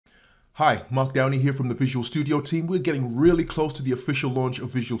Hi, Mark Downey here from the Visual Studio team. We're getting really close to the official launch of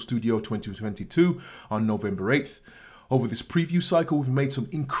Visual Studio 2022 on November 8th. Over this preview cycle, we've made some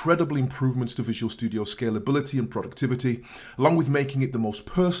incredible improvements to Visual Studio scalability and productivity, along with making it the most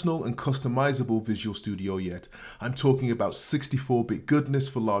personal and customizable Visual Studio yet. I'm talking about 64-bit goodness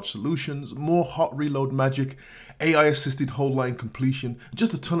for large solutions, more hot reload magic, AI-assisted whole line completion,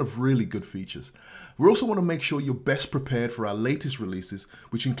 just a ton of really good features. We also want to make sure you're best prepared for our latest releases,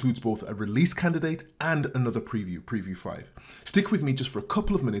 which includes both a release candidate and another preview 5. Stick with me just for a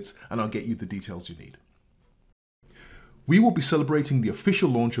couple of minutes and I'll get you the details you need. We will be celebrating the official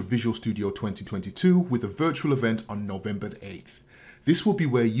launch of Visual Studio 2022 with a virtual event on November 8th. This will be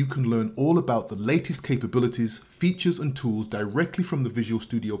where you can learn all about the latest capabilities, features and tools directly from the Visual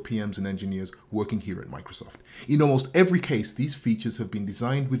Studio PMs and engineers working here at Microsoft. In almost every case, these features have been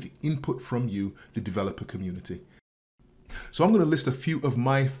designed with input from you, the developer community. So I'm going to list a few of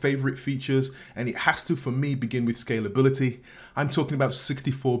my favorite features, and it has to, for me, begin with scalability. I'm talking about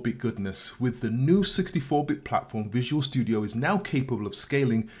 64-bit goodness. With the new 64-bit platform, Visual Studio is now capable of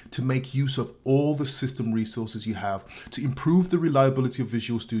scaling to make use of all the system resources you have to improve the reliability of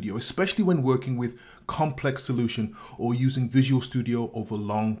Visual Studio, especially when working with complex solution or using Visual Studio over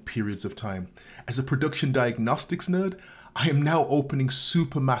long periods of time. As a production diagnostics nerd, I am now opening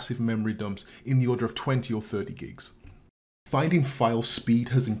supermassive memory dumps in the order of 20 or 30 gigs. Finding file speed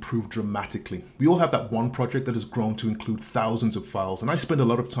has improved dramatically. We all have that one project that has grown to include thousands of files, and I spend a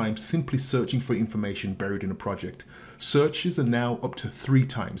lot of time simply searching for information buried in a project. Searches are now up to 3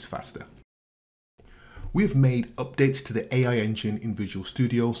 times faster. We have made updates to the AI engine in Visual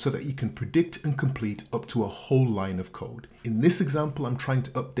Studio so that you can predict and complete up to a whole line of code. In this example, I'm trying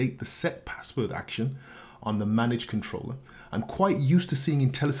to update the set password action on the manage controller. I'm quite used to seeing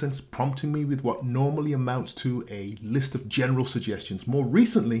IntelliCode prompting me with what normally amounts to a list of general suggestions. More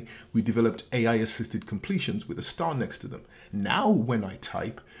recently, we developed AI-assisted completions with a star next to them. Now, when I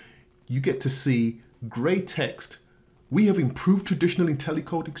type, you get to see gray text. We have improved traditional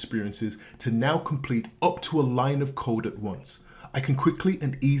IntelliCode experiences to now complete up to a line of code at once. I can quickly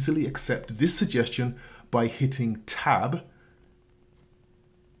and easily accept this suggestion by hitting Tab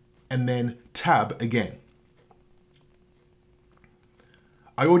and then Tab again.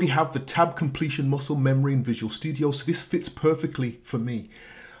 I already have the tab completion muscle memory in Visual Studio, so this fits perfectly for me.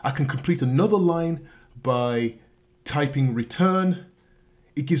 I can complete another line by typing return.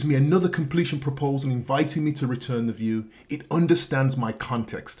 It gives me another completion proposal inviting me to return the view. It understands my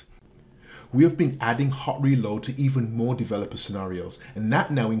context. We have been adding hot reload to even more developer scenarios, and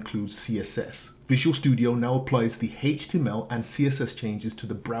that now includes CSS. Visual Studio now applies the HTML and CSS changes to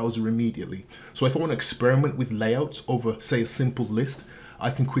the browser immediately. So if I want to experiment with layouts over, say, a simple list, I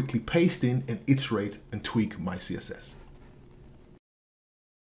can quickly paste in and iterate and tweak my CSS.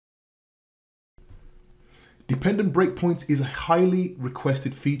 Dependent breakpoints is a highly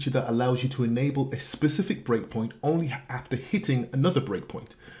requested feature that allows you to enable a specific breakpoint only after hitting another breakpoint.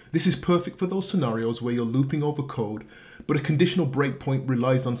 This is perfect for those scenarios where you're looping over code, but a conditional breakpoint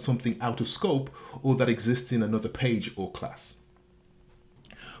relies on something out of scope or that exists in another page or class.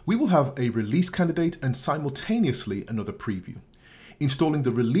 We will have a release candidate and simultaneously another preview. Installing the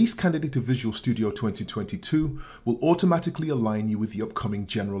release candidate of Visual Studio 2022 will automatically align you with the upcoming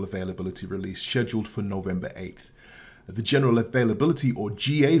general availability release scheduled for November 8th. The general availability or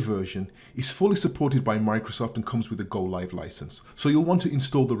GA version is fully supported by Microsoft and comes with a Go Live license. So you'll want to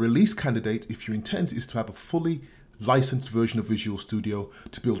install the release candidate if your intent is to have a fully licensed version of Visual Studio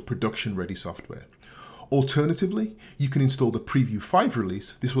to build production ready software. Alternatively, you can install the Preview 5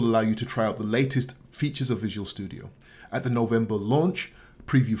 release. This will allow you to try out the latest features of Visual Studio. At the November launch,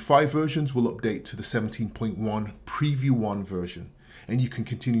 Preview 5 versions will update to the 17.1 Preview 1 version, and you can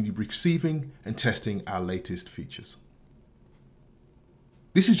continue receiving and testing our latest features.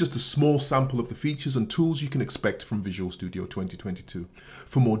 This is just a small sample of the features and tools you can expect from Visual Studio 2022.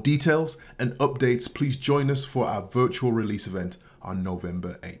 For more details and updates, please join us for our virtual release event on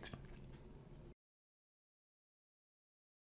November 8th.